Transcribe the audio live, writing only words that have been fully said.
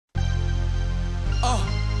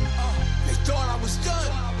was done.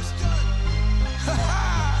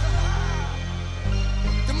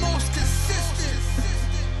 The most consistent.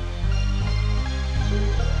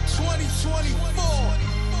 2024.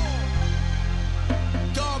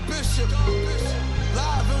 Don Bishop,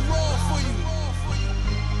 live and raw for you.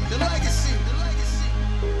 The legacy.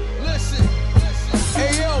 Listen.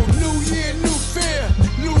 Hey yo, new year, new fear,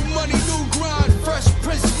 new money, new grind, fresh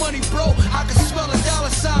Prince money, bro. I can smell the dollar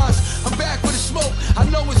signs. I'm back with the smoke. I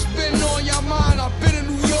know it's been on your mind. I've been in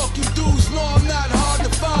New York. You dudes know I'm not hard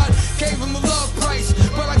to find. Gave him the love price,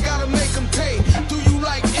 but I gotta make him pay. Do you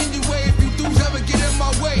like anyway? If you dudes ever get in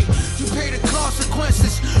my way, you pay the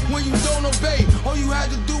consequences when you don't obey. All you had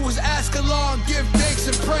to do was ask Allah and give thanks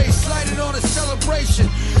and praise. Slide it on a celebration,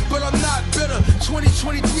 but I'm not bitter.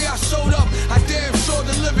 2023 I showed up, I damn sure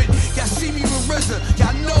delivered. Y'all see me with RZA,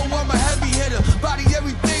 y'all know I'm a heavy hitter. Body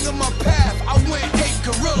everything on my path, I went 8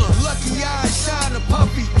 gorilla. Lucky I ain't shine a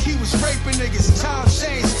puppy, he was raping niggas. Time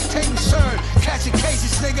changed, taking turn, catching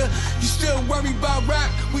cases, nigga. You still worry about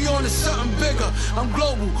rap, we on to something bigger. I'm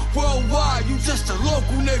global, worldwide, you just a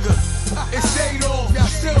local nigga. It's Adolf,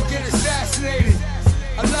 y'all still get assassinated.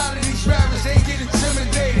 A lot of these rappers, they get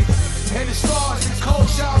intimidated. And as far as the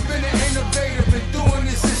culture, I've been an innovator. Been doing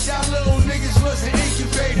this since y'all little niggas wasn't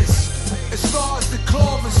incubators. As far as the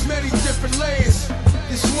cloth, it's many different layers.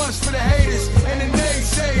 This one's for the haters and the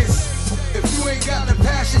naysayers. If you ain't got the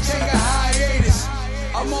passion, take a hiatus.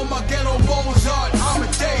 I'm on my ghetto Mozart, I'm a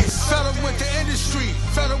deist. Fed up with the industry,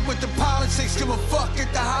 fed up with the politics. Give a fuck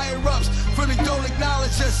at the higher ups, really don't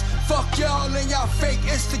acknowledge us. Fuck y'all and y'all fake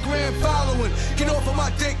Instagram following. Get off of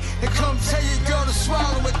my dick and come tell your girl to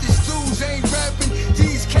swallow it. These dudes ain't rapping,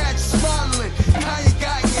 these cats is modeling. Now you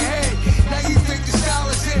got your head, now you think the style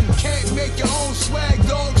is in. Can't make your own swag,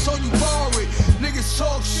 dog, so you borrow it. Niggas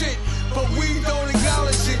talk shit, but we don't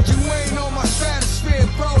acknowledge it. You ain't on my stratosphere,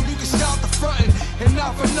 bro, you can stop the frontin'. And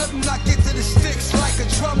not for nothing, I get to the sticks like a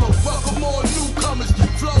drummer. Welcome all newcomers,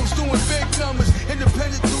 flows doing big numbers.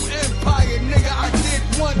 Independent through empire, nigga, I did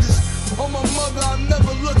wonders. On my mother, I'm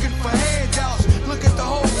never looking for handouts. Look at the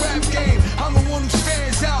whole rap game, I'm the one who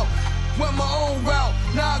stands out. Went my own route,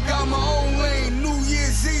 now I got my own lane. New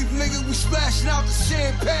Year's Eve, nigga, we splashing out the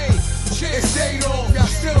champagne. It's Adolf, y'all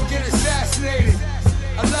still get assassinated.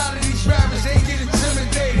 A lot of these rappers, they get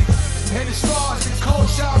intimidated. And as far as the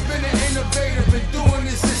culture, I've been an innovator. Been doing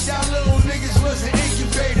this since y'all little niggas wasn't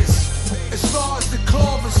incubators. As far as the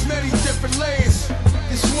cloth, it's many different layers.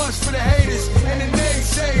 This one's for the haters and the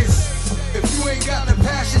naysayers. If you ain't got the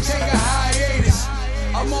passion, take a hiatus.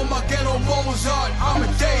 I'm on my ghetto Mozart, I'm a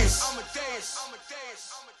deist.